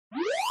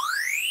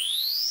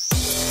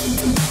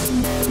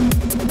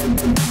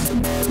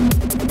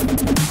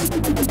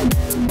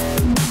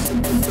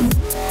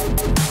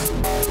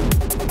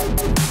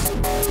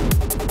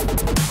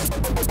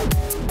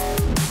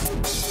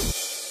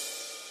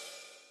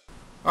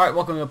Alright,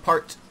 welcome to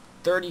part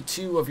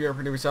 32 of Europa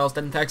Universalis,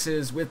 in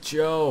Texas with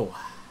Joe.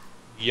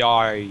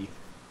 Yay.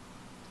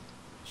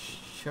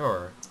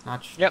 Sure,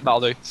 not sure. Yep, that'll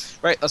do.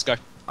 Right, let's go.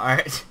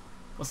 Alright,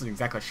 wasn't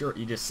exactly sure what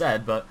you just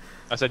said, but...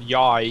 I said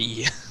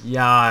yay.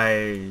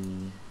 Yay.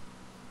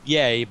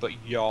 Yay, but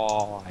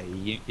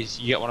yay. You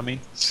get what I mean?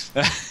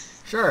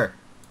 Sure.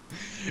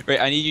 Right,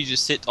 I need you to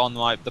sit on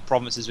like the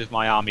provinces with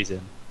my armies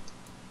in.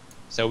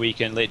 So we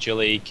can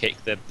literally kick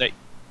the...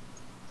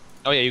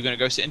 Oh yeah, you're going to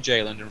go sit in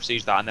Jailand and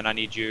siege that, and then I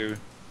need you...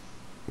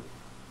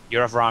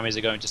 Your other armies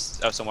are going to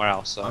somewhere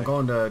else, so... I'm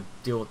going to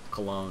deal with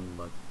Cologne,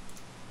 but...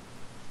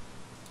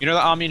 You know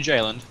that army in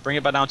Jailand? Bring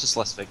it back down to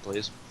Schleswig,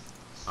 please.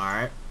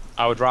 Alright.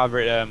 I would rather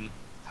it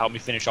help me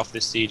finish off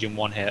this siege in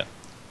one hit.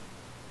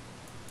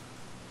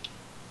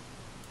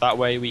 That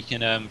way we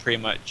can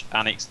pretty much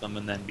annex them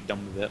and then be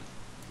done with it.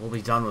 We'll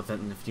be done with it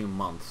in a few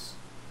months.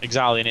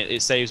 Exactly, and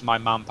it saves my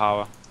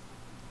manpower.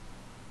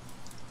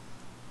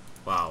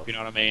 Wow. You know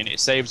what I mean? It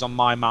saves on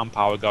my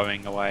manpower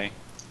going away.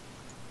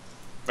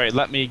 Right,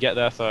 let me get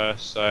there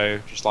first, so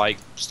just like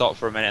stop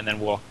for a minute and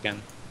then walk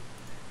again.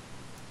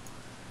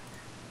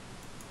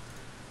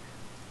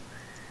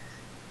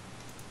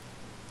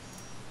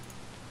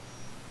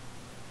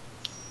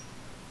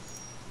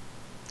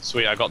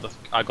 Sweet, I got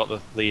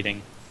the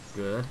leading.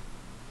 Good.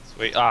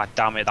 Sweet. Ah,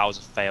 damn it, that was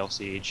a fail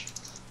siege.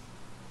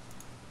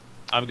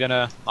 I'm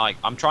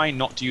trying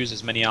not to use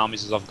as many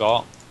armies as I've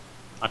got.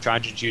 I'm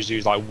trying to just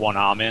use like one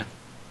army.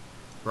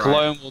 Right.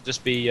 Cologne will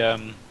just be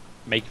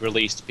make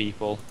release to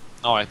people.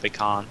 Oh, if they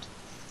can't,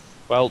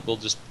 well, we'll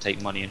just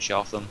take money and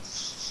shove off them.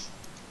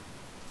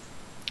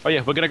 Oh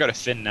yeah, we're gonna go to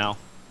Finn now.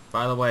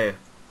 By the way,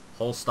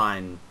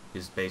 Holstein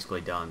is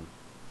basically done.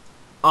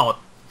 Oh,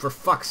 for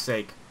fuck's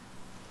sake.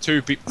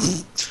 Two people.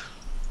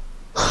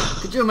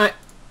 Could you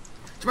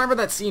remember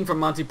that scene from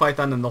Monty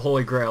Python and the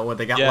Holy Grail where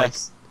they got like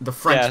the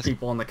French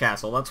people in the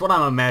castle? That's what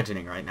I'm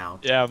imagining right now.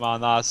 Yeah,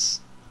 man,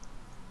 that's...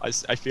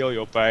 I feel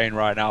your pain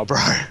right now, bro.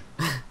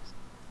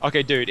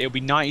 Okay, dude, it'll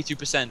be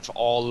 92% for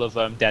all of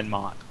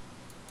Denmark.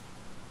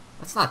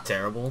 That's not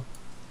terrible.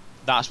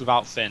 That's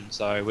without Finn,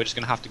 so we're just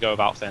gonna have to go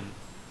without Finn.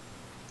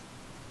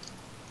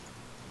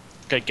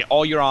 Okay, get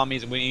all your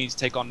armies, and we need to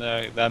take on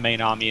their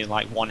main army in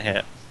like one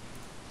hit.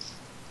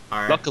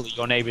 Alright. Luckily,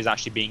 your navy is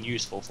actually being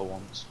useful for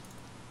once.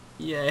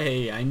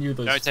 Yay, I knew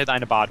those... Don't say that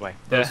in a bad way.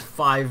 Those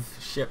 5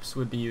 ships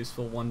would be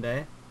useful one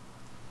day.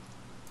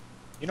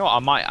 You know what, I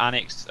might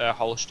annex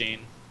Holstein.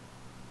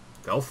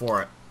 Go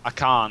for it. I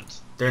can't.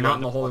 They're You not own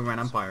in the Holy Roman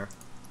province. Empire.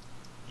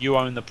 You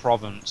own the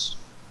province.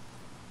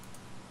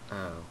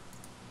 Oh.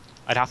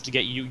 I'd have to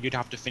get you. You'd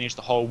have to finish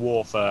the whole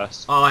war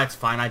first. Oh, that's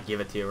fine. I'd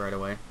give it to you right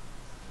away.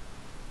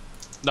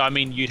 No, I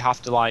mean you'd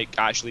have to like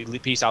actually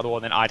peace out the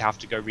war. Then I'd have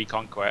to go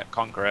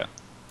conquer it.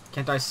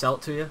 Can't I sell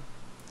it to you?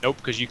 Nope,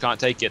 because you can't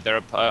take it.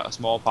 They're a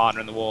small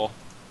partner in the war,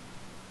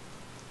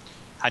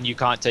 and you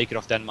can't take it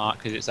off Denmark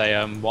because it's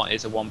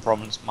a one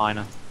province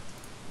minor.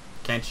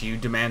 Can't you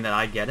demand that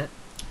I get it?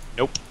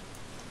 Nope.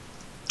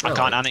 Really? I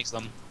can't annex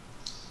them.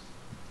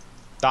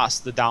 That's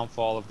the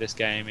downfall of this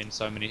game in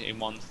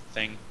one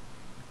thing.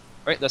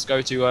 Right, let's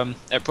go to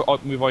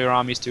move all your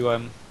armies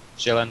to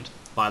Jylland.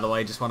 By the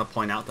way, just want to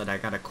point out that I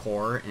got a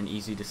core in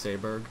Easy to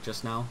Sayburg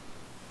just now.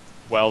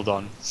 Well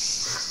done.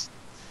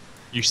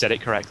 You said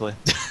it correctly.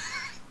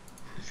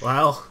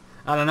 Well,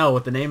 I don't know,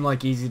 with the name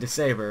like Easy to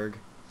Sayburg.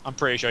 I'm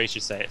pretty sure you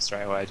should say it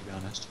straight away, to be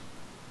honest.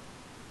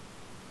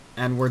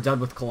 And we're done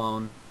with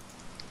Cologne.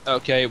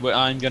 Okay, well,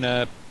 I'm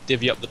gonna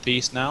divvy up the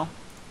piece now.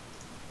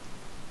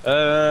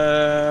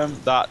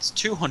 That's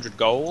 200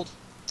 gold.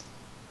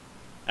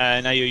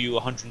 And I owe you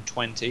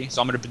 120,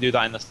 so I'm gonna do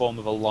that in the form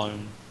of a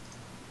loan.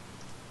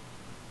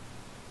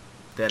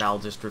 That I'll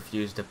just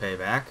refuse to pay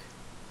back.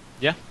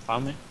 Yeah,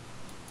 fine me.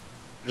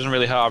 It doesn't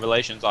really hurt our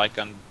relations. I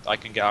can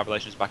get our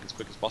relations back as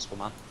quick as possible,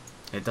 man.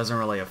 It doesn't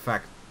really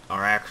affect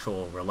our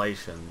actual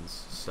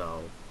relations,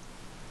 so...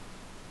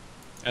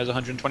 There's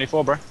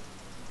 124, bro.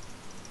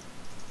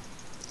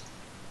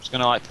 Just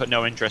gonna like put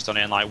no interest on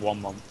it in like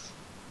 1 month.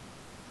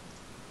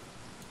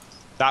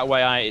 That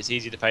way, it's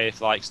easy to pay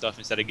for like stuff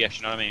instead of gifts.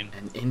 You know what I mean?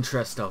 An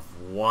interest of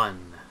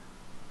 1.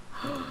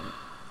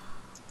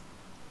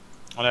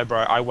 I know, bro.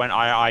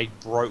 I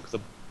broke the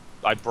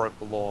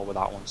law with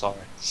that one. Sorry.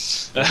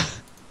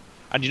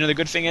 And you know the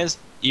good thing is,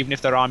 even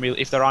if their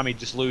army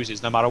just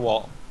loses, no matter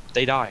what,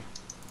 they die.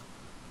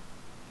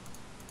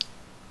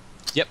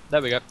 Yep,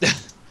 there we go.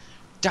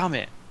 Damn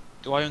it!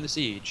 Do I own the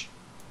siege?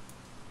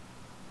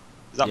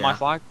 Is that my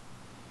flag?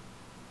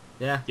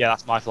 Yeah. Yeah,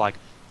 that's my flag.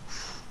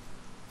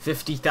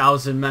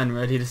 50,000 men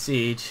ready to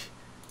siege.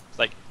 It's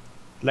like,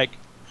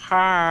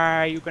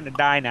 hi, you're gonna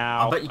die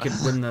now. I bet you could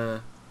win the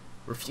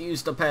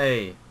refuse to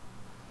pay.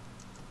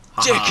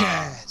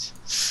 Dickhead!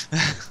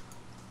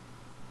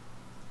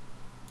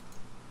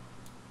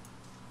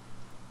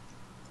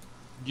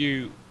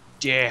 You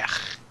dick.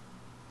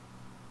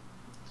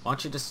 Why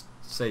don't you just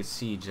say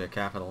siege at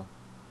capital?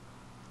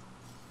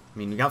 I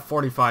mean, you got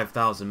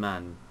 45,000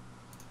 men.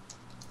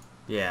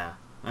 Yeah,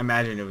 I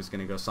imagine it was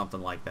gonna go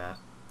something like that.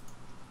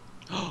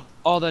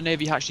 Oh, the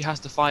navy actually has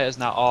to fight us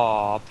now.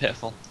 Oh,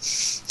 pitiful.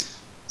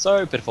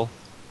 So pitiful.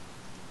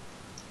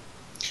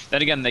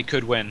 Then again, they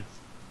could win.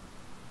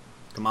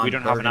 Come on, we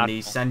don't have an Burgundy.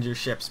 admiral. Send your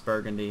ships,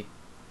 Burgundy.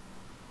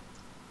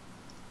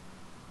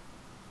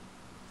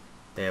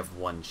 They have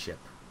one ship.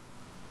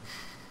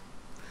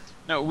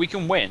 No, we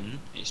can win.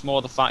 It's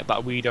more the fact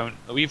that we don't.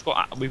 We've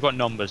got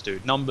numbers,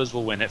 dude. Numbers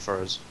will win it for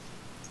us.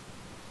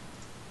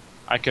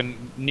 I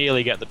can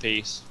nearly get the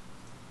peace.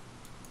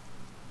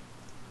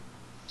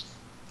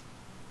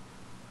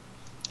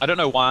 I don't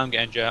know why I'm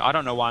getting I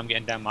don't know why I'm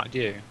getting Denmark. Do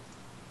you?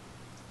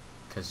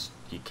 Because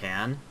you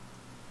can.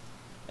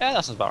 Yeah,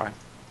 that sounds about right.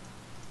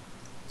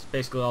 It's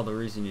basically all the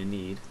reason you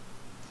need.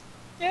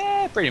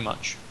 Yeah, pretty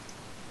much.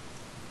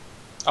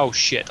 Oh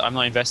shit! I'm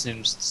not investing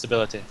in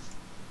stability.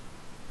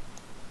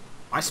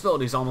 My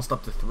stability's almost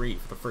up to 3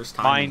 for the first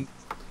time. Mine,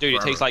 dude,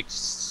 forever. it takes like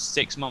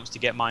 6 months to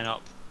get mine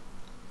up.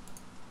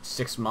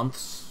 6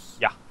 months?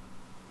 Yeah.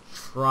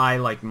 Try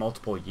like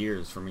multiple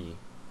years for me.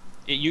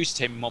 It used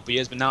to take me multiple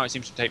years, but now it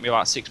seems to take me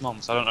about 6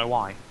 months. I don't know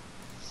why.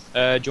 Do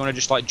you want to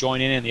just like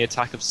join in the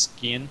attack of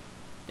skiing?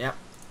 Yep.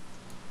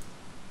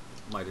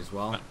 Might as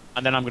well.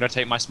 And then I'm going to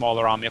take my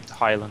smaller army up to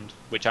Highland,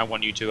 which I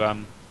want you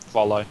to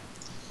follow.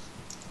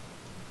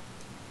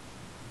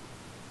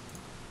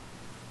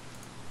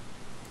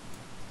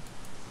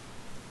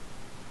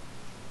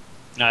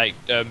 Now,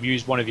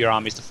 use one of your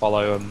armies to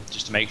follow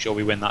just to make sure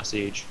we win that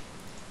siege.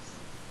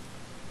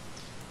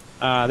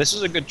 This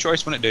was a good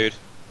choice, wasn't it, dude?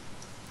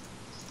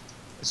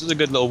 This was a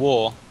good little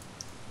war.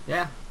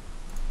 Yeah.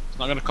 It's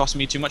not going to cost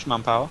me too much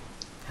manpower.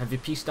 Have you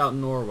pieced out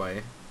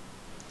Norway?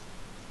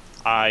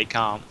 I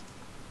can't.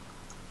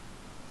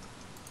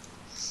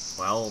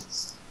 Well,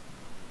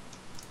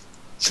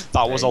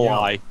 that was a you go.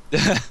 lie.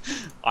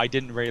 I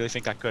didn't really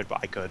think I could, but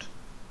I could.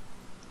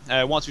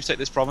 Once we take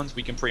this province,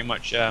 we can pretty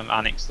much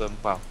annex them.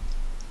 Well,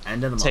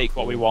 end of the month. take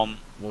what we want.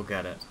 We'll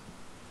get it.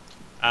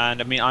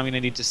 And I mean, I'm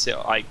gonna need to sit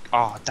like,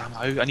 oh damn,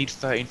 I need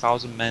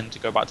 13,000 men to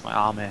go back to my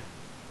army.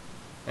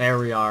 There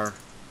we are.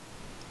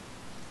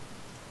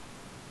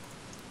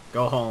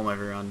 Go home,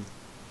 everyone.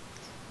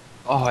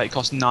 Oh, it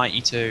costs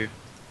 92.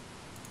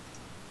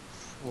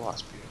 Oh,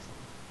 that's beautiful.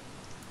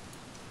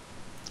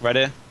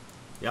 Ready?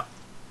 Yep.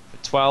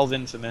 For 12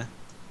 infantry.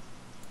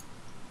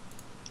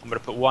 I'm gonna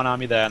put one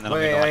army there, and then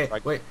Wait, I'm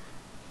gonna wait.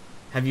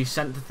 Have you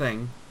sent the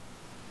thing?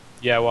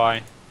 Yeah,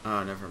 why?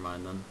 Oh, never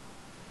mind then.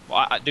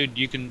 Well, dude,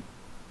 you can.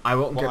 I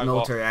won't Why, get what?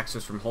 military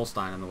access from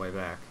Holstein on the way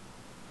back.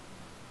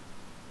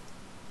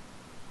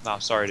 No,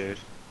 sorry, dude.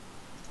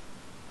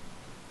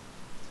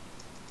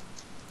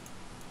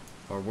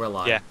 Or will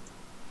I? Yeah,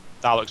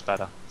 that looks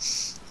better.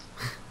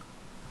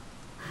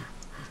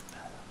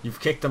 You've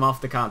kicked them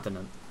off the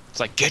continent. It's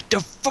like, get the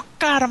fuck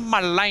out of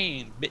my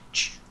lane,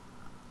 bitch.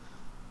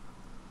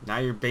 Now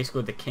you're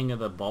basically the king of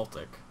the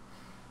Baltic.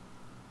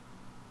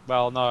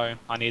 Well, no,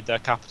 I need their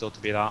capital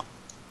to be that.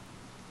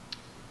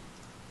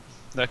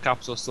 Their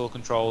capital still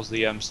controls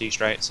the sea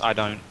straits. I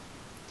don't.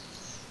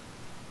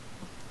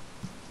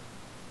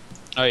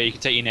 Oh yeah, you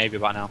can take your navy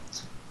back now.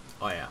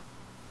 Oh yeah.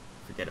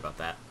 Forget about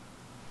that.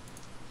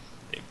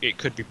 It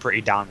could be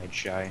pretty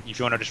damaged. If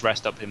you want to just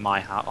rest up in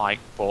my like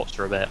ports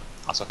for a bit,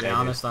 that's okay. To be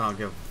honest, I don't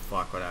give a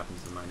fuck what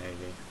happens to my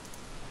navy.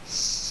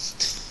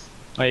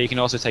 Oh yeah, you can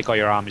also take all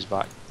your armies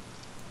back.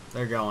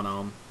 They're going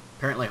home.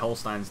 Apparently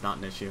Holstein's not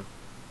an issue.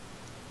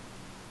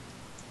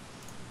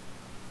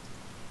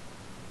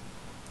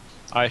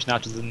 I just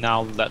have to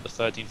now let the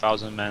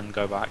 13,000 men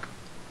go back.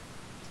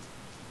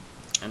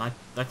 And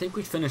I think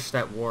we finished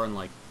that war in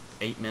like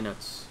 8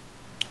 minutes.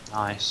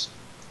 Nice.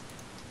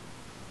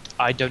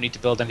 I don't need to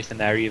build anything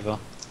there either.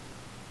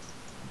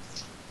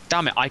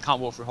 Damn it, I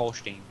can't walk through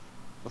Holstein.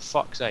 For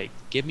fuck's sake,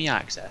 give me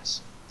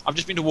access. I've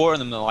just been to war on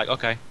them and they're like,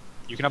 okay,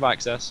 you can have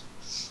access.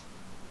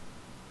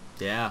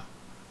 Yeah.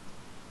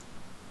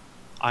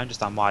 I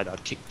understand why though,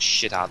 I'd kick the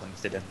shit out of them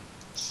if they didn't.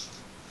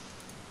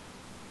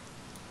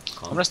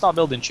 I'm gonna start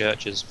building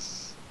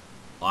churches.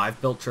 Well, I've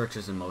built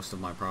churches in most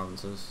of my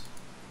provinces.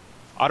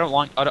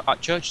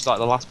 Church is like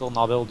the last building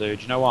I'll build, dude.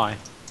 Do you know why?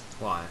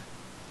 Why?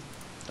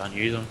 Don't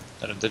use them.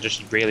 They're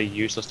just really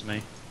useless to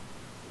me.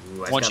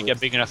 Ooh, Once you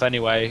get big enough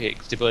anyway,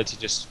 stability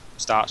just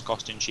starts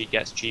costing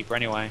gets cheaper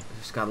anyway. I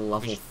just got a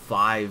level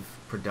 5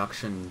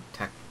 production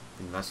tech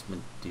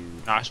investment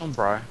dude. Nice one,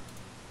 bro.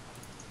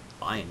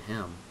 Buying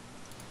him.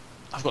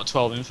 I've got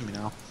 12 infantry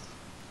now.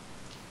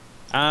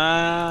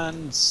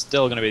 And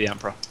still gonna be the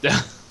Emperor.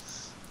 Yeah.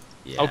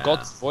 Oh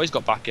god, Savoy's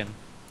got back in.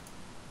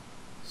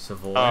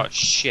 Savoy? Oh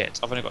shit,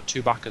 I've only got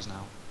 2 backers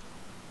now.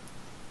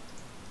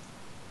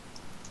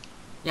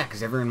 Yeah,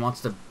 because everyone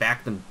wants to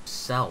back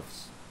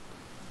themselves.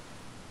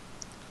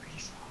 Greedy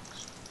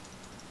fucks.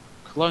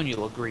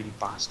 Colonial greedy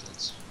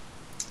bastards.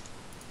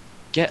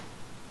 Get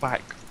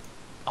back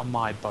on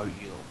my boat,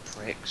 you little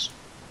pricks.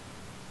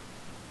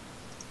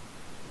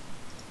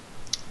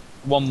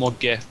 One more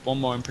gift, one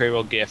more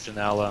imperial gift, and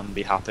they'll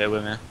be happy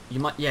with me. You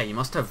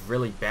must have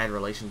really bad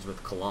relations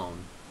with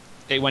Cologne.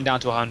 It went down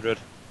to 100.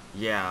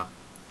 Yeah,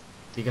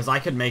 because I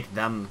could make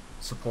them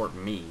support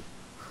me.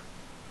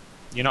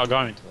 You're not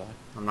going to, though.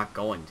 I'm not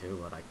going to,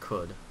 but I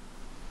could.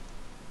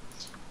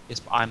 Yes,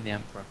 but I'm the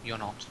Emperor. You're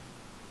not.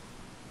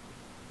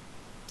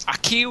 I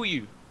kill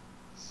you!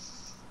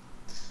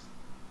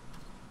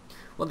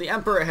 Well, the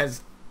Emperor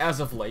has, as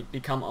of late,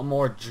 become a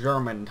more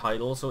German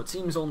title, so it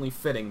seems only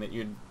fitting that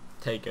you'd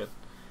take it.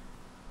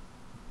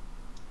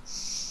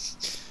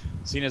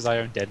 Seeing as I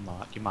own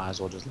Denmark, you might as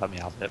well just let me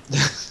have it.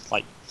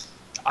 Like,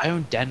 I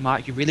own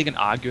Denmark. You're really gonna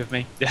argue with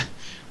me? Yeah.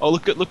 Oh,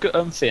 look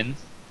at Finn.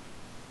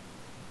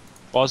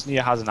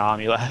 Bosnia has an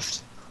army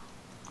left.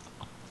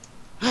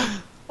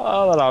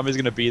 Oh, that army's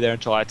gonna be there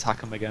until I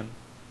attack him again.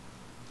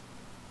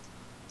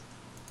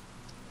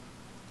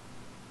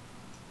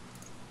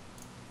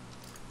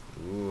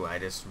 Ooh, I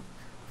just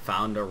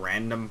found a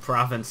random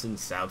province in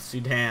South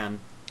Sudan.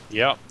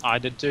 Yep, I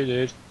did too,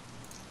 dude.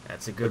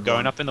 That's a good We're going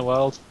one. up in the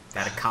world.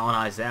 Gotta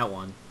colonize that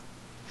one.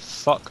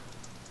 Fuck.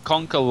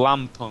 Conquer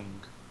Lampung.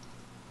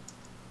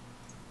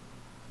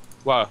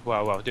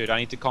 Whoa, dude, I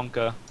need to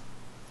conquer.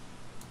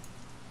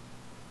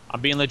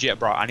 I'm being legit,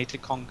 bro. I need to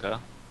conquer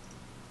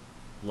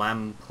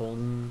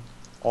Lampung.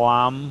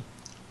 Lampung.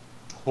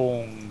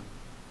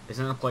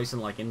 Isn't it a place in,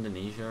 like,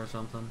 Indonesia or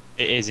something?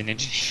 It is in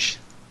Indonesia.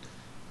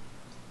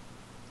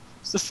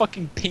 It's the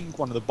fucking pink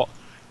one of the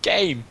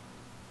game.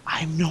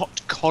 I'm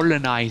not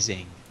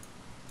colonizing.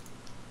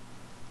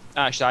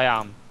 Actually, I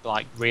am.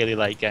 Like, really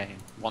late game.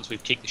 Once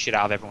we've kicked the shit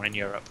out of everyone in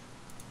Europe.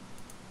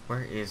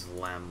 Where is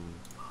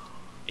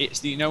It's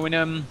the, you know,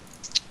 in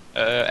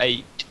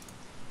 8,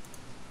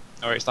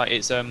 or it's like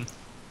it's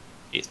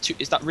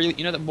that really,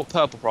 you know, the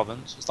purple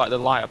province. It's like the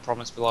lighter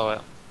province below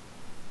it.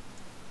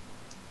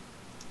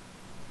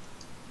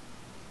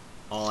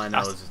 All I know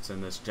is it's in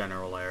this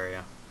general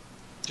area.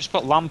 Just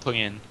put Lampung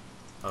in.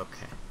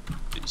 Okay.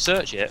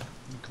 Search it.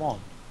 Come on.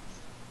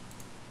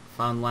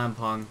 Found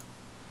Lampung.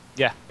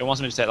 Yeah, it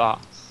wants me to take that.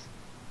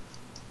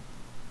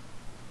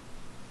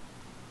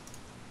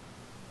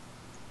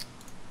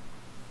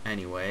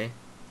 Anyway,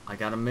 I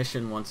got a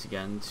mission once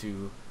again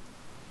to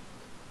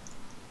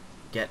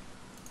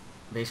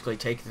basically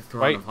take the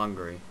throne of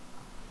Hungary.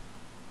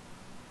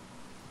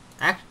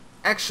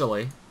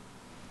 Actually,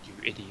 you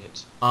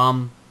idiot.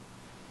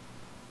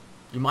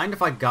 You mind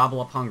if I gobble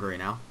up Hungary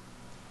now?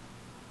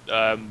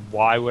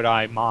 Why would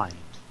I mind?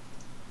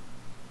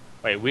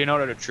 Wait, we're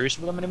not at a truce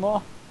with them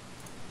anymore?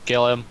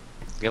 Kill him.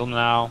 Kill him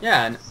now.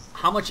 Yeah, and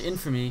how much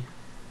infamy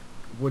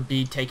would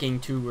be taking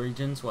 2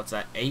 regions? What's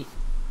that, 8?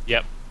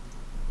 Yep.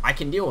 I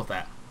can deal with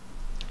that.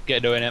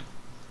 Get doing it.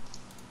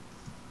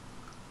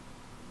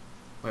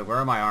 Wait, where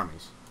are my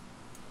armies?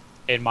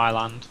 In my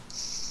land.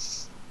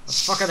 What the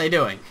fuck are they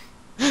doing?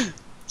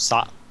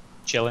 Sat.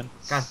 Chilling.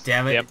 God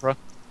damn it. The Emperor.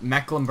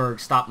 Mecklenburg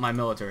stopped my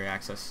military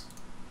access.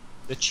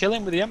 They're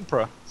chilling with the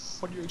Emperor.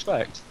 What do you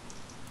expect?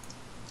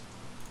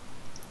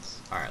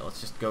 Alright,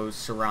 let's just go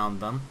surround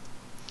them.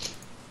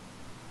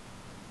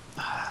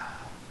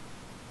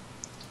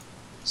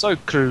 So,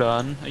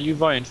 Clun, are you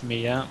voting for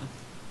me yet?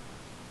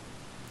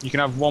 You can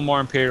have one more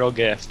Imperial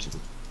gift.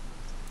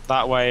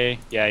 That way,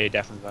 yeah, you're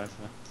definitely voting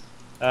for me.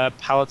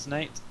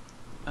 Palatinate.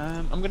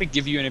 I'm going to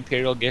give you an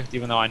Imperial gift,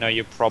 even though I know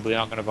you're probably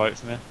not going to vote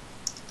for me.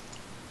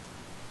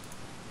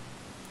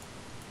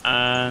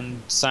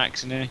 And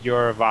Saxony,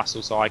 you're a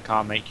vassal, so I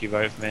can't make you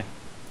vote for me.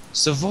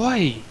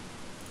 Savoy!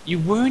 You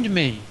wound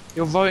me!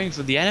 You're voting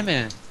for the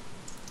enemy!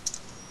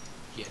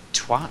 You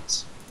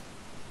twat.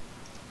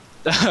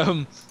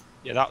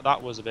 Yeah,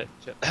 that was a bit...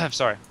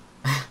 sorry.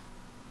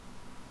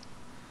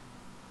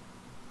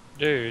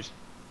 Dude.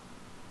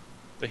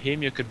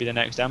 Bohemia could be the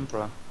next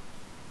emperor.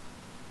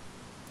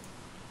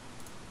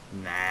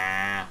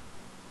 Nah.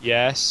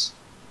 Yes.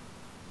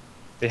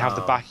 They have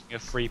the backing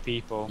of 3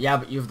 people. Yeah,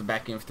 but you have the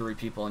backing of 3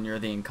 people and you're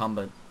the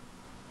incumbent.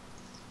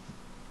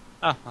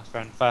 Ah, that's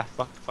fair and fair.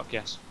 Fuck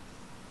yes.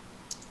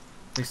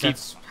 At least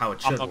that's how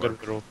it should I'm not work. good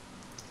with the rule.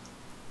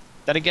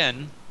 Then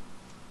again,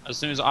 as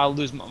soon as I'll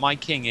lose... My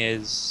king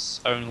is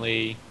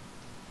only...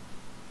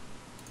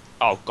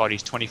 Oh god,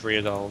 he's 23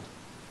 years old.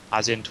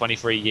 As in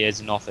 23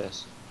 years in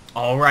office.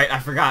 Oh right, I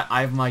forgot.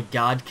 I have my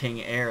God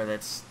King heir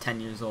that's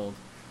 10 years old.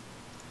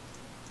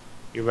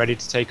 You ready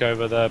to take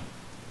over the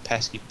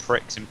pesky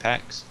pricks in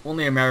pecs?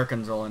 Only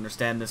Americans will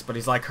understand this, but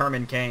he's like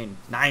Herman Cain.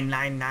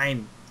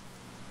 999.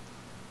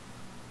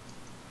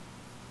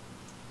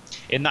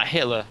 Isn't that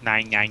Hitler?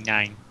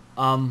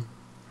 999.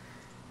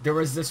 There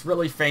was this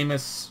really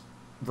famous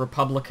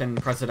Republican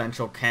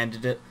presidential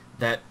candidate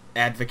that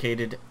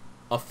advocated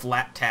a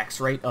flat tax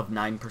rate of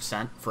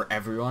 9% for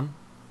everyone.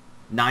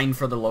 9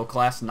 for the low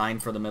class, 9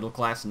 for the middle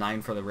class,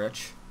 9 for the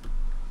rich.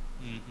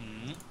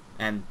 Mm-hmm.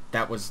 And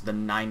that was the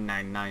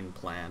 999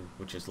 plan,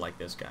 which is like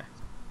this guy.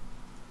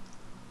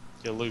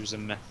 You're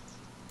losing me.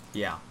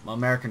 Yeah, well,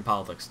 American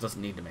politics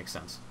doesn't need to make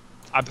sense.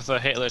 I prefer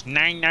Hitler's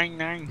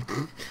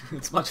 999.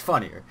 It's much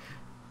funnier.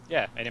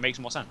 Yeah, and it makes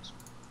more sense.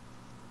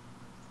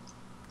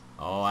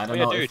 Oh, I don't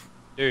know.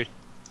 Dude,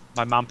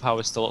 my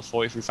manpower is still at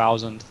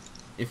 43,000.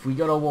 If we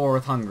go to war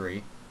with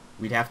Hungary,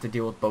 we'd have to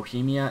deal with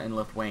Bohemia and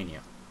Lithuania.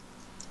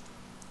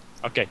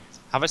 Okay,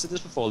 have I said this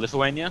before?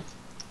 Lithuania,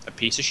 a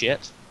piece of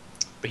shit.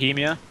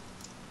 Bohemia,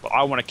 But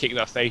I want to kick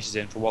their faces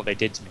in for what they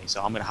did to me,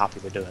 so I'm gonna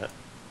happily do it.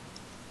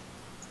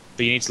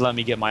 But you need to let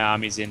me get my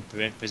armies in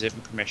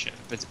position.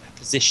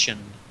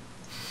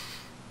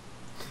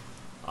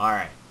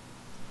 Alright.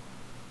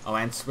 Oh,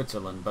 and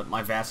Switzerland, but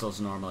my vassals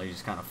normally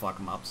just kind of fuck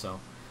them up, so...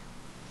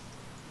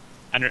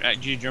 And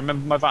do you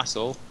remember my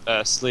vassal,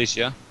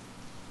 Silesia?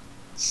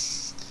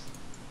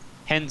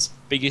 Hence,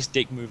 biggest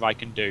dick move I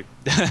can do.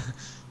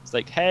 It's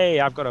like, hey,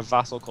 I've got a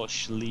vassal called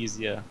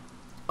Silesia.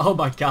 Oh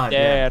my god,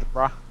 Yeah, yeah.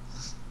 bruh.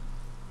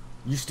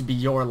 Used to be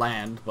your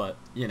land, but,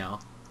 you know.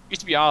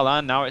 Used to be our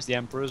land, now it's the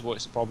Emperor's.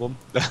 What's the problem?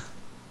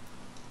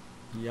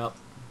 Yep.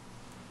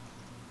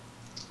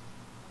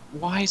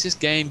 Why is this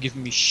game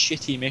giving me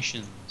shitty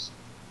missions?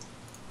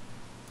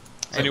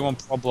 There's only one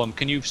problem.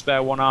 Can you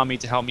spare one army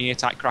to help me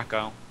attack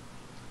Krakow?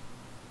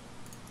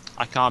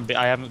 I can't be.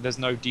 I haven't. There's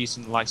no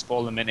decent like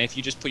spoil them in. If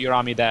you just put your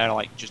army there,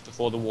 like just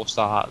before the war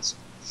starts,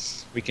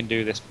 we can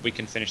do this. We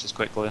can finish this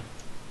quickly.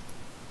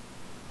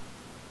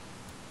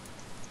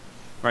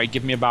 Right,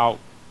 give me about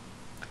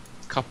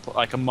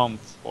a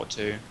month or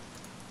two,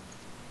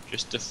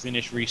 just to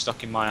finish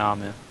restocking my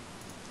army.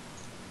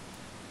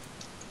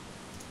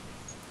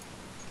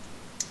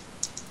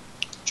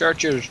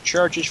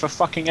 Churches for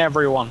fucking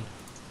everyone.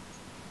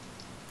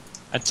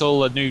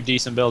 Until a new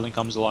decent building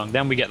comes along,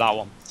 then we get that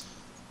one.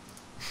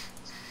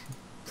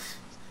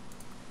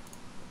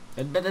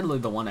 Admittedly,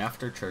 the one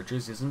after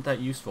churches isn't that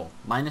useful.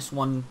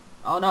 -1...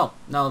 Oh, no.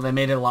 No, they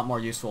made it a lot more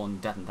useful in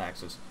death and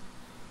taxes.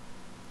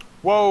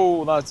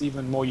 Whoa, that's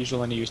even more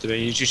useful than it used to be.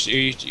 You just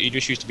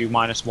used to be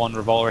 -1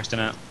 revolt risk in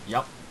it.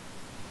 Yep.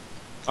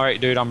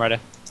 Alright, dude, I'm ready.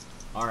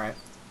 Alright.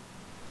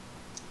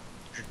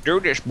 Let's do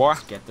this, boy.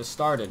 Let's get this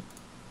started.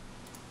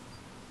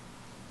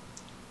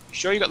 You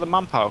sure you got the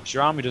manpower? Because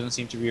your army doesn't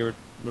seem to be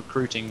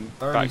recruiting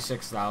back.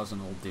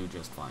 36,000 will do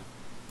just fine.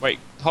 Wait,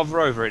 hover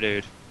over it,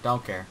 dude.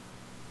 Don't care.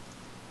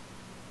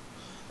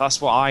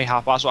 That's what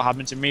That's what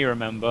happened to me,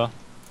 remember?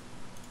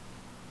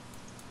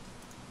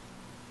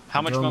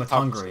 How much with manpower?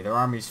 Hungary, their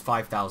army's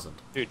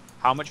 5,000. Dude,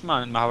 how much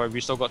manpower have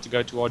you still got to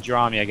go towards your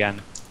army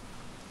again?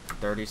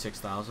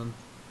 36,000.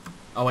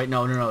 Oh wait,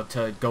 no.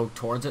 To go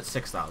towards it,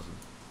 6,000.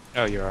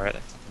 Oh, you're alright.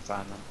 That's fucking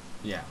fine then.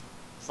 Yeah.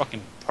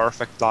 Fucking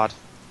perfect, lad.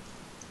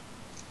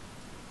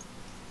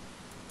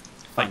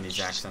 I find these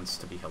accents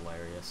to be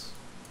hilarious.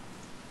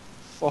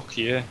 Fuck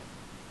you.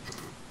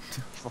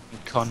 Fucking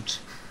cunt.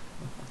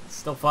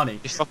 Still funny.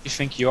 The fuck you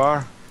think you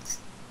are?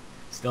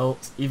 Still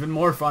even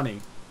more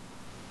funny.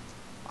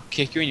 I'll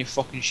kick you in your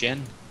fucking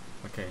shin.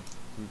 Okay,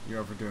 you're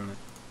overdoing it.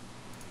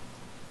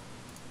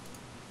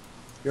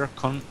 You're a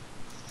cunt.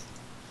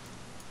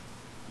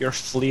 You're a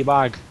flea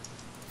bag.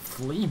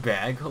 Flea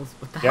bag?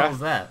 What the Yeah. hell is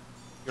that?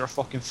 You're a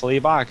fucking flea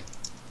bag.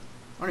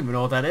 I don't even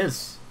know what that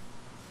is.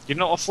 You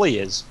know what a flea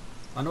is?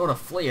 I know what a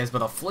flea is,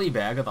 but a flea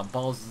bag? What the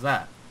balls is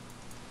that?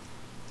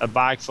 A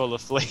bag full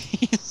of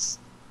fleas.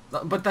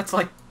 But that's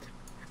like...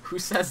 Who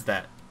says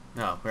that?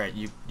 No, right,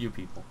 you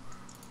people.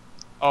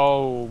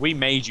 Oh, we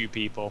made you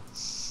people.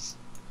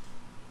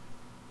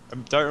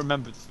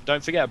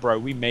 Don't forget, bro,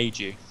 we made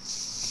you.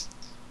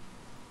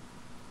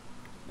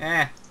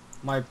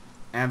 My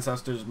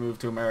ancestors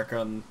moved to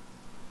America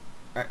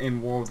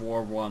in World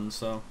War I,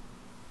 so...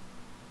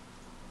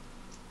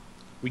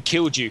 We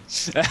killed you.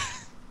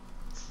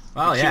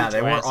 Well, yeah, killed they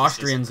your were ancestors.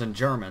 Austrians and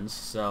Germans,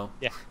 so...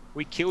 Yeah,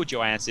 we killed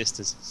your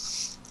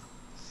ancestors.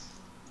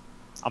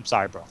 I'm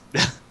sorry, bro.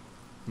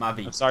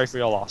 Maybe. I'm sorry for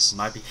your loss.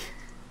 Maybe.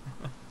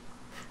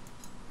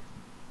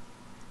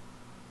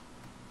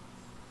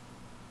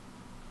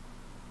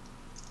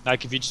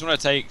 Like, if you just want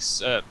to take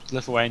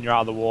Lithuania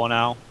out of the war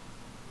now,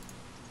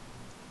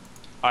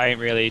 I ain't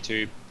really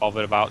too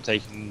bothered about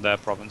taking their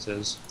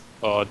provinces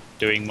or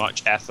doing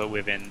much effort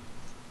within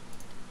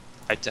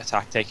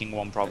taking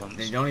one province.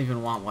 They don't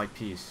even want white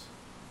peace.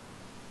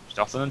 Just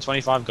offer them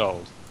 25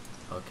 gold.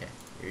 Okay,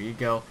 here you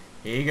go.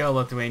 Here you go,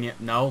 Lithuania.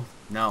 No.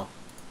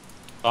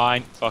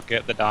 Fine, fuck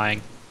it, they're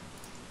dying.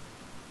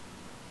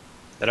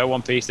 They don't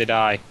want peace, they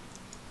die.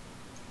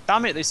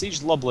 Damn it, they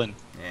siege Lublin.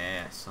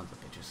 Yeah, sons of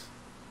bitches.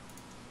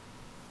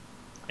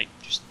 Like,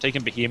 just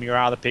taking Bohemia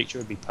out of the picture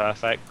would be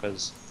perfect,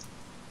 because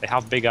they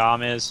have big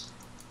armies.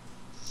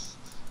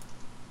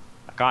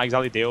 I can't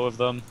exactly deal with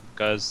them,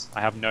 because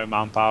I have no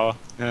manpower.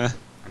 I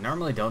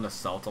normally don't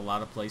assault a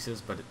lot of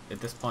places, but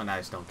at this point I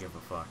just don't give a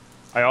fuck.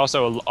 I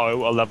also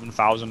owe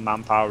 11,000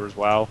 manpower as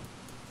well.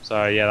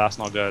 So yeah, that's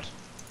not good.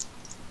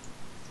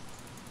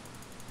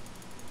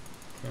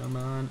 Come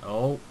on.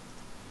 Oh.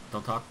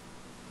 Don't talk.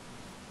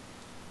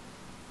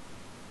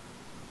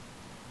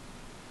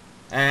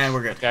 And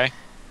we're good. Okay.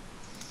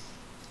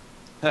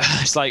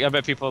 It's like, I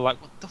bet people are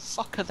like, what the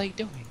fuck are they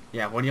doing?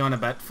 Yeah, what do you want to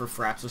bet for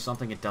fraps or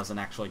something? It doesn't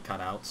actually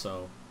cut out,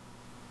 so...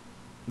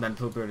 Then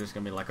people are just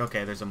going to be like,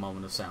 okay, there's a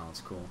moment of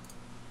silence. Cool.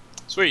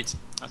 Sweet.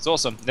 That's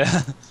awesome.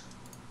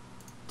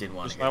 Didn't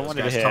want to Just hear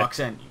those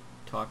guys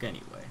talk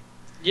anyway.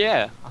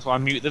 Yeah, that's why I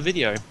mute the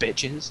video,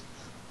 bitches.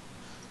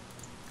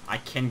 I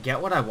can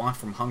get what I want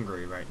from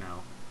Hungary right now.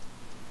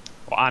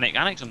 Well,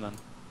 annex them then.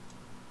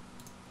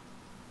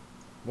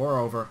 War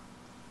over.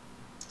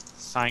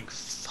 Thank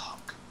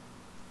fuck.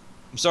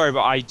 I'm sorry,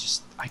 but I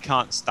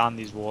can't stand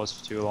these wars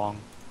for too long.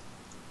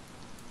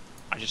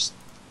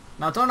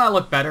 Now, don't I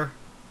look better?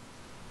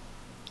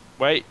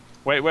 Wait.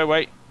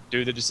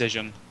 Do the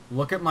decision.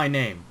 Look at my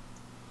name.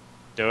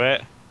 Do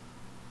it.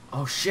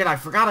 Oh shit, I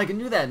forgot I can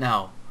do that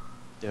now.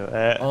 Do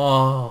it.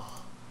 Oh.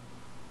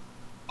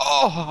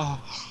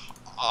 Oh.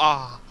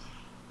 Ah.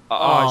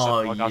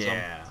 Oh,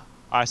 yeah.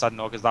 I said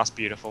no because that's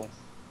beautiful.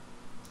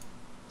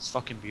 It's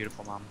fucking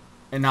beautiful, man.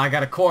 And now I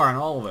got a core on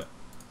all of it.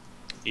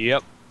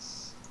 Yep.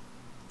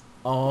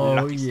 Oh,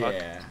 Lucky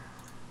yeah. fuck.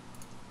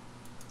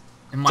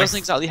 And Doesn't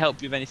exactly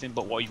help you with anything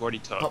but what you've already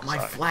took. But my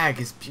so. flag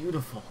is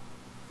beautiful.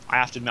 I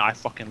have to admit, I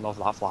fucking love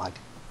that flag.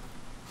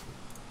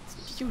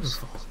 It's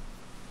beautiful.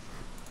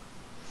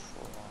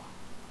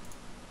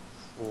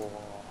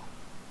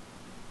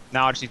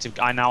 Now I just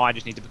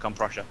need to become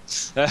Prussia.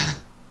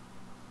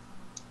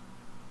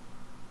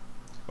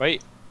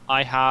 Wait,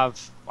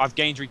 I've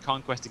gained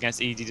reconquest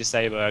against Easy to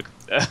Sayberg.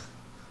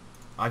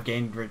 I've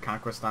gained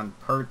reconquest on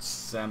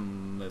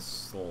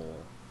Pertsemisl.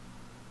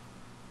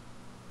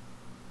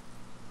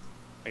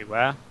 Wait,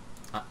 where?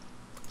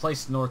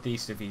 Place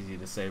northeast of Easy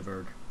to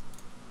Sayberg.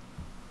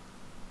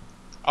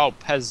 Oh,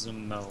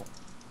 Pesmo.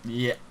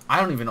 Yeah,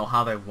 I don't even know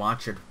how they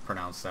want you to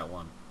pronounce that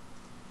one.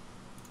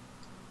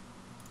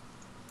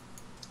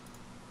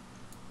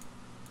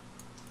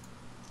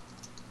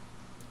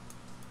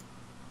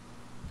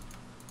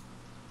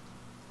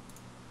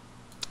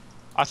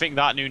 I think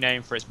that new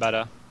name for it's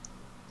better.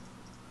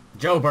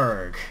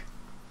 Joburg.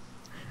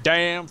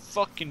 Damn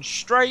fucking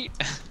straight.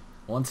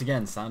 Once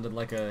again, sounded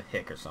like a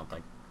hick or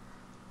something.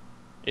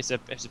 It's a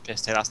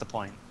piss take, that's the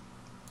point.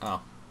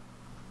 Oh.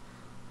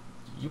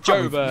 You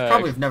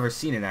probably have never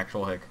seen an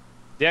actual hick.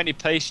 The only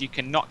place you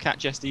cannot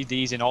catch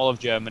STDs in all of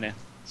Germany.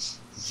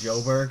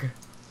 Joburg?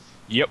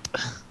 Yep.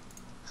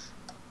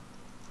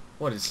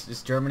 What,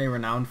 is Germany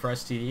renowned for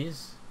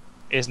STDs?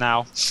 Is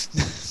now.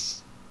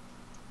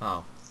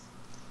 Oh.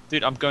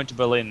 Dude, I'm going to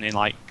Berlin in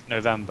like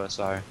November,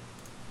 so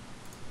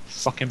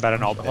fucking better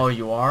not be. Oh,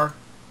 you are?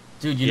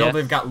 Dude, you know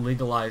they've got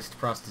legalized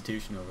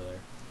prostitution over there.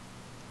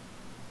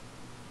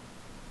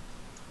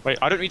 Wait,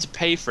 I don't need to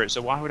pay for it,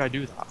 so why would I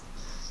do that?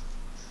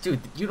 Dude,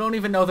 you don't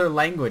even know their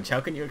language. How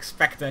can you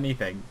expect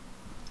anything?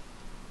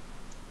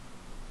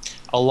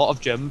 A lot of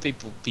German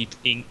people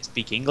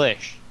speak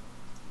English.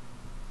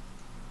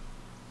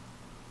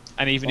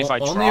 And even if I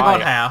try... Only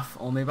about half.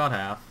 Only about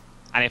half.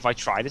 And if I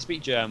try to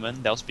speak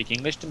German, they'll speak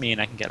English to me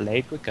and I can get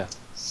laid quicker.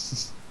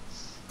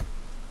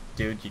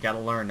 Dude, you gotta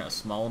learn a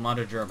small amount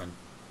of German.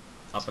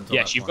 Up until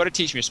yes, you've got to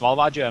teach me a small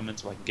amount of German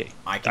so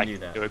I can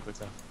do it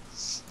quicker.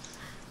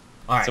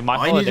 Alright, so all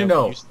I need to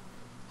know.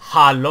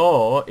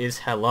 Hallo is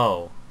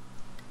hello.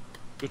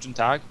 Guten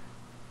Tag.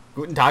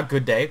 Guten Tag,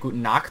 good day.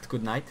 Guten Nacht,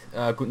 good night.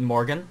 Guten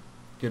Morgen,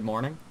 good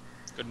morning.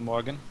 Guten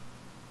Morgen.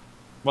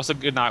 What's a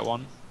good night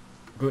one?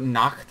 Guten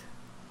Nacht.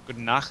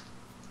 Guten Nacht.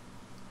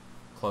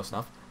 Close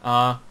enough.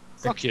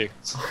 Fuck you.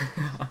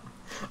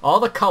 All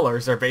the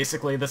colors are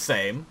basically the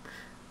same.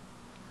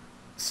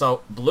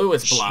 So, blue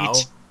is blau,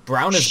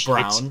 brown is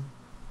brown.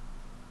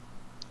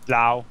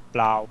 Blau,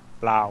 blau,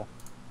 blau.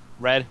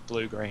 Red,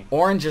 blue, green.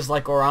 Orange is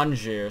like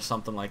orange or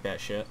something like that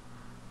shit.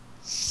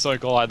 So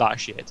go like that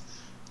shit.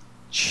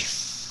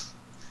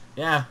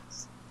 Yeah.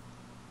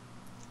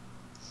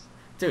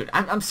 Dude,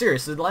 I'm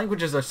serious. The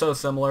languages are so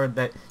similar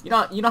that you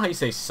know how you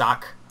say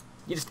sock?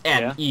 You just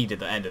add an E to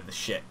the end of the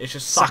shit. It's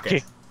just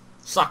sake.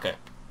 Sake.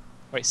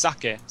 Wait,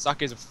 sake.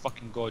 Sake is a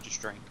fucking gorgeous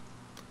drink.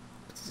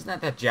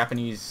 Isn't that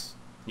Japanese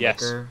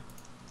liquor?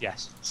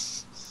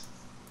 Yes.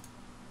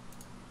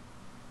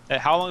 Hey,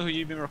 how long have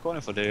you been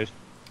recording for, dude?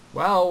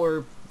 Well,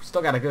 we're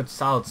still got a good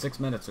solid 6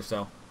 minutes or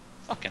so.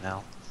 Fucking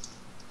hell.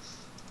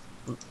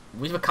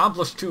 We've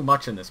accomplished too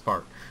much in this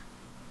part.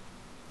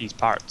 These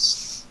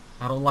parts.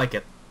 I don't like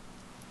it.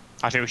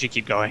 I think we should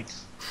keep going.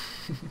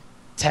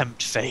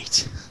 Tempt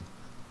fate.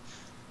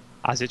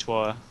 As it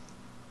were.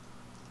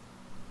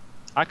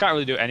 I can't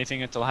really do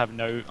anything until I have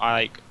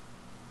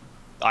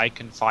I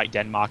can fight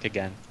Denmark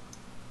again.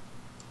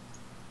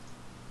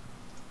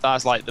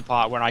 That's like the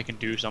part where I can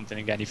do something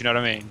again, if you know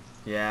what I mean.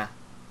 Yeah.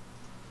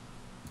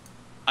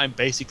 I'm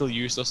basically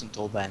useless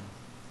until then.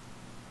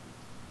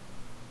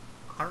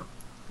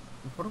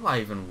 What do I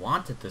even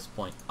want at this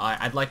point?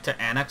 I'd like to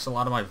annex a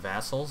lot of my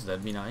vassals.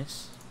 That'd be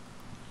nice.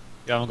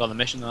 You haven't got the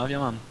mission, though, have you,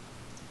 man?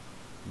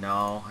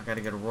 No, I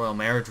gotta get a royal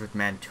marriage with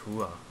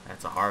Mantua.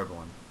 That's a hard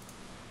one.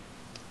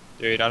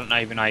 Dude, I don't know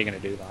even how you're gonna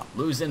do that.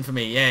 Lose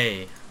infamy,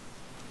 yay.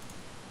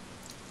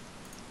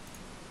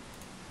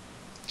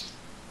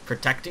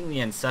 Protecting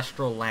the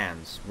ancestral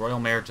lands. Royal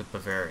marriage with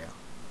Bavaria.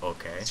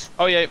 Okay.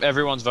 Oh yeah,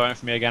 everyone's voting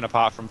for me again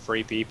apart from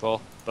 3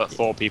 people. But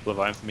 4 people are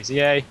voting for me, so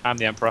yay, I'm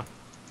the emperor.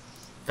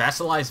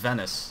 Vassalize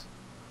Venice.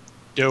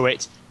 Do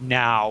it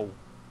now.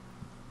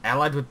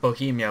 Allied with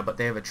Bohemia, but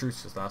they have a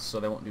truce with us, so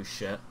they won't do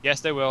shit. Yes,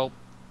 they will.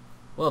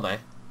 Will they?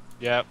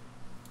 Yep.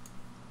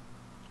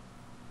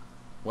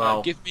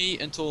 Well, give me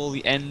until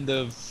the end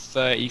of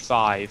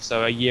 35,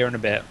 so a year and a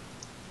bit.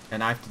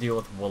 And I have to deal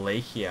with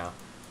Wallachia.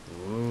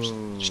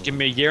 Ooh. Just give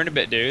me a year and a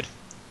bit, dude.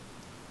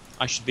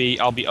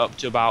 I'll be up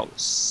to about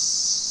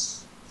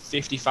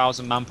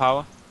 50,000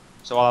 manpower,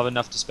 so I'll have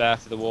enough to spare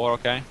for the war.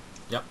 Okay.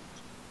 Yep.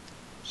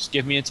 Just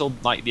give me until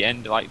like the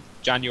end, like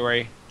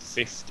January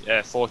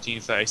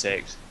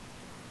 1436.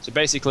 So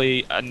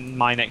basically,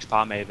 my next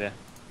part maybe,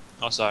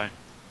 or so,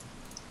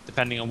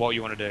 depending on what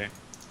you want to do.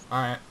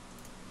 All right.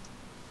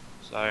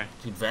 So.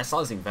 Dude,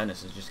 vassalizing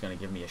Venice is just gonna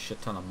give me a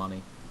shit ton of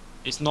money.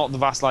 It's not the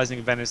vassalizing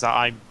of Venice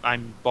that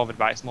I'm bothered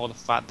by. It's more the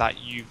fact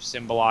that you've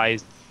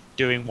symbolized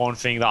doing one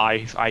thing that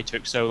I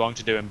took so long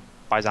to do in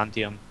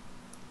Byzantium.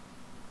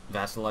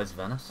 Vassalize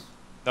Venice?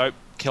 Nope,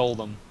 kill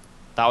them.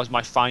 That was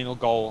my final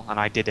goal, and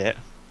I did it.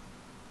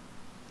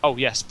 Oh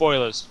yeah,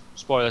 spoilers.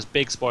 Spoilers,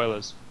 big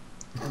spoilers.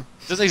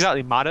 Doesn't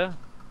exactly matter,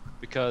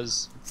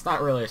 because it's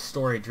not really a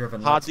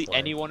story-driven. Hardly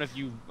any one of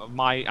you,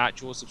 my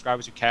actual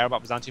subscribers who care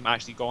about Byzantium,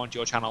 actually go onto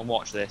your channel and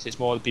watch this. It's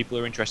more the people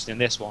who are interested in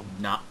this one.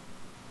 Not.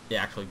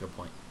 Yeah, actually, good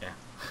point. Yeah.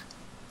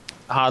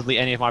 Hardly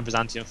any of my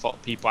Byzantium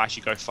people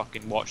actually go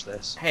fucking watch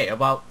this. Hey,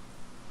 about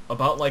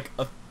like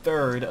a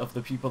third of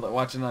the people that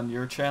watch it on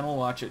your channel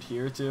watch it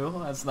here too.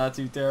 That's not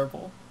too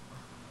terrible.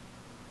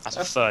 That's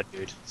a third,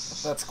 dude.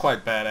 That's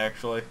quite bad,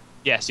 actually.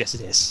 Yes, yes,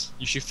 it is.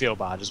 You should feel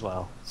bad as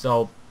well.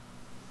 So.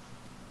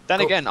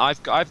 Then again,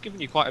 I've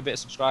given you quite a bit of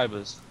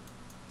subscribers.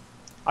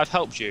 I've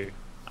helped you,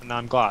 and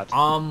I'm glad.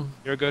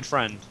 You're a good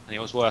friend, and it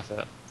was worth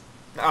it.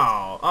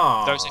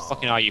 Oh. Don't say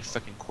fucking are you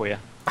fucking queer.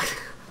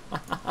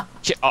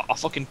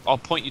 I'll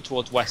point you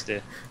towards West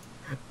here.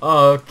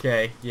 Oh,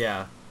 okay,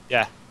 yeah.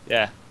 Yeah.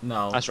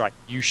 No. That's right.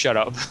 You shut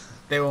up.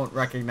 They won't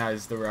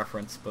recognize the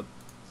reference, but.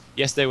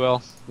 Yes, they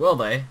will. Will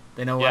they?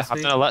 They know Westy? Yeah,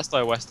 I've done a Let's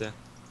Play Wester.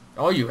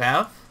 Oh, you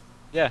have?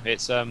 Yeah,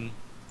 it's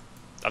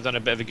I've done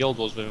a bit of a Guild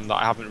Wars with him that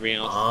I haven't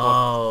really.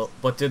 Oh,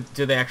 but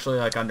do they actually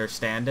like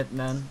understand it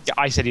then? Yeah,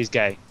 I said he's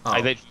gay. Oh.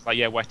 I literally was like,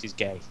 yeah, Westy's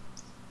gay.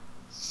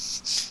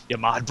 You're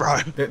mad, bro.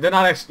 They're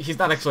not. Actually, he's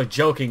not actually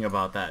joking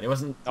about that. It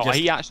wasn't. Oh, just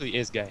he actually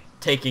is gay.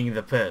 Taking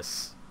the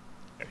piss.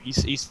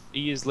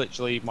 He is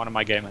literally one of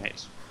my gay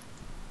mates.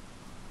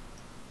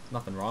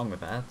 Nothing wrong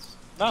with that.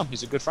 No,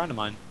 he's a good friend of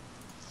mine.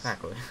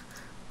 Exactly.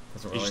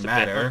 Doesn't He's really just a bit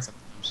matter.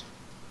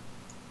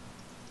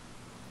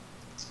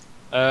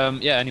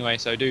 sometimes. Yeah, anyway,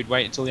 so dude,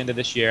 wait until the end of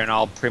this year and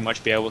I'll pretty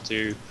much be able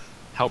to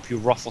help you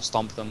ruffle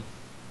stomp them.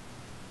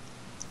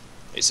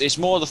 It's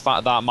more the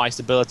fact that my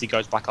stability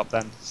goes back up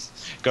then.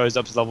 Goes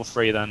up to level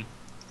 3 then.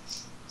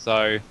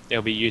 So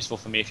it'll be useful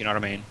for me, if you know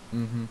what I mean.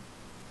 Mm-hmm.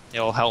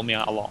 It'll help me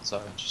out a lot, so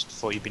I just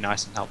thought you'd be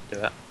nice and help do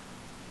it.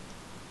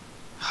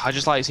 I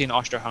just like seeing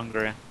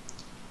Austro-Hungary.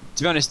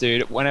 To be honest,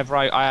 dude, whenever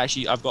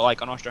I've got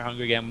like an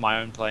Austro-Hungary game of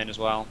my own playing as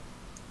well.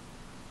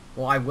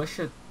 Well, I wish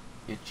it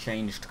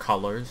changed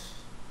colors.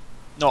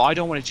 No, I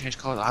don't want to change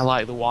colours. I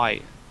like the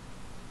white.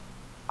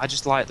 I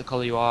just like the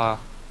colour you are.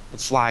 The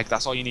flag,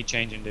 that's all you need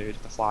changing, dude.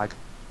 The flag.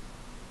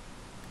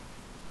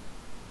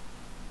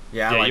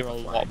 Yeah, yeah, like you're a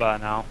lot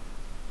better now.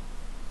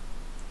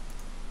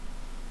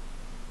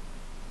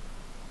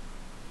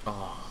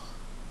 Oh.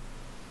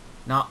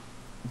 Now,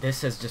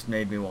 this has just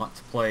made me want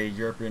to play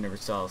Europa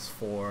Universalis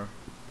 4.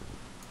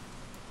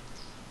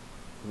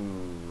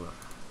 Ooh,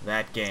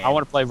 that game. I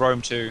want to play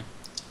Rome 2.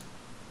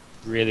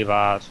 Really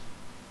bad.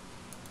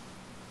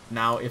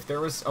 Now, if there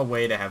was a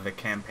way to have the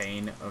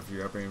campaign of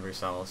Europa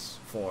Universalis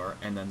 4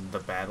 and then the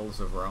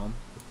battles of Rome.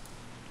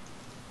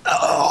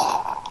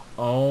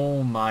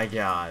 Oh my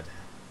god.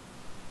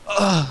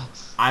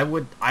 I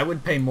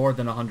would pay more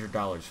than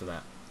 $100 for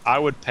that. I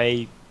would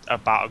pay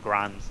about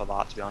 $1,000 for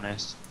that, to be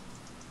honest.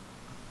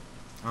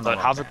 I don't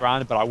have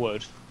 $1,000, but I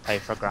would pay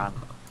for $1,000.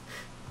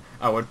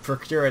 I would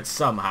procure it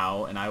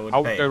somehow, and I would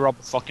pay. go rob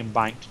a fucking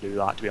bank to do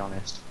that, to be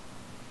honest.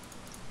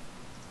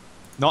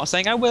 Not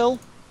saying I will.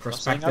 Not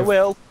saying I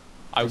will.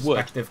 I would.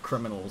 Prospective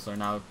criminals are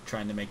now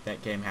trying to make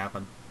that game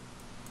happen.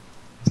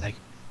 It's like,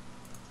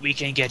 we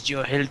can get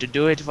your hill to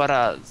do it for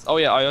us. Oh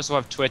yeah, I also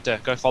have Twitter.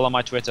 Go follow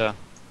my Twitter.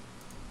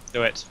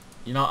 Do it.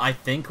 You know, I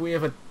think we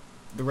have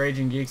the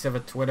Raging Geeks have a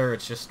Twitter,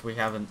 it's just we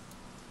haven't...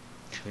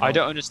 I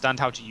don't understand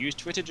how to use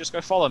Twitter, just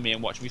go follow me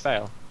and watch me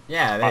fail.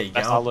 Yeah, there you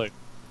go. I'll do.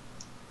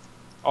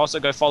 Also,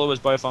 go follow us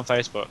both on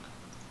Facebook.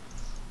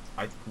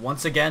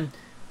 Once again,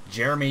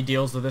 Jeremy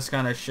deals with this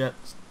kind of shit.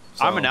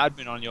 So I'm an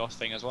admin on your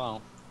thing as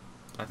well.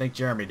 I think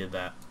Jeremy did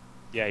that.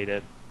 Yeah, he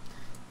did.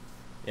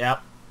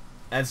 Yep.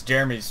 That's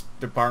Jeremy's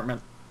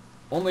department.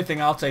 Only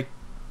thing I'll take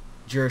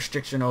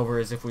jurisdiction over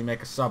is if we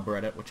make a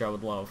subreddit, which I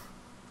would love.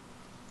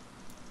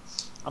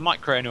 I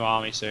might create a new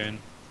army soon.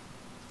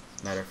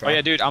 Matter of fact. Oh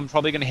yeah, dude, I'm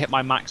probably going to hit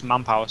my max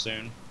manpower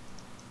soon.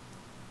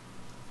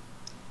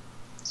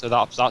 So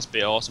that's a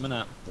bit awesome, isn't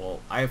it? Well,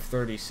 I have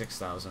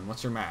 36,000.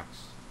 What's your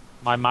max?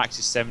 My max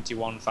is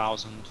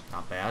 71,000.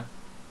 Not bad.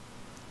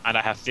 And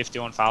I have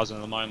 51,000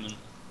 at the moment.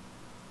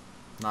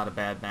 Not a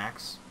bad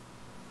max.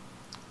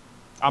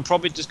 I'm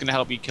probably just going to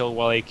help you kill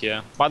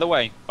Wallachia. By the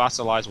way,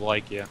 vassalize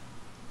Wallachia.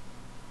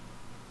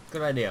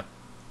 Good idea.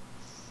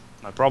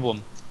 No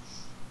problem.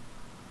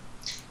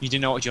 You do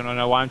want to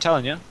know why I'm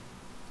telling you?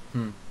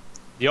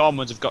 The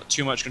Ottomans have got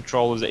too much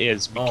control as it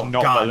is. We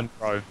cannot let them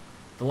grow.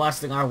 The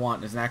last thing I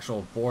want is an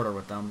actual border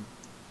with them.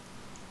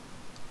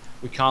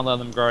 We can't let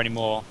them grow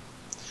anymore.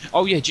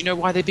 Oh yeah, do you know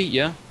why they beat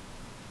you?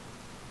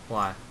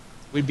 Why?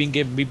 We've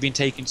been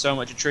taking so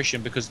much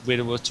attrition because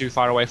we were too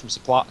far away from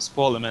support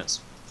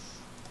limits.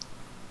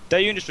 Their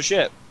units were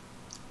shit.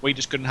 We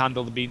just couldn't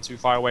handle the being too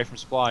far away from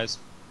supplies.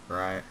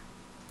 Right.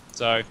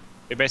 So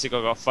we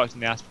basically got fucked in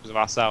the ass because of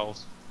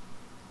ourselves.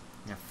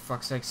 Yeah, for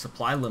fuck's sake,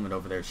 supply limit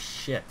over there is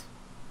shit.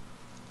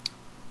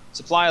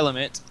 Supply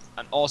limit,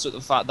 and also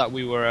the fact that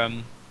we were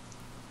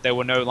there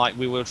were no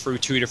we were through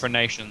 2 different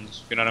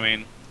nations. You know what I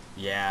mean?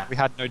 Yeah. We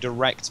had no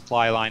direct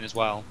supply line as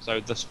well, so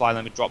the supply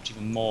limit dropped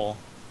even more.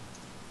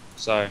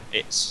 So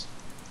it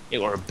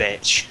were a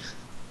bitch.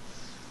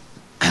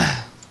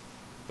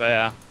 But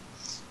yeah.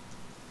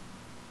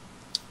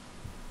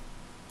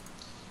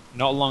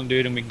 Not long,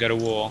 dude, and we can go to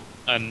war.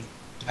 And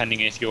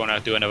depending if you want to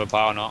do another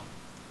bar or not.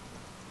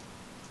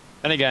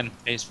 And again,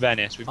 it's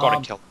Venice. We've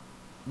got to kill.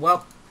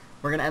 Well,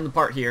 we're going to end the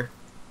part here.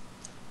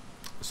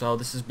 So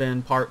this has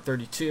been part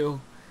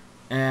 32.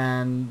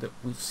 And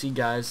we'll see you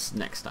guys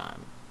next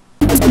time.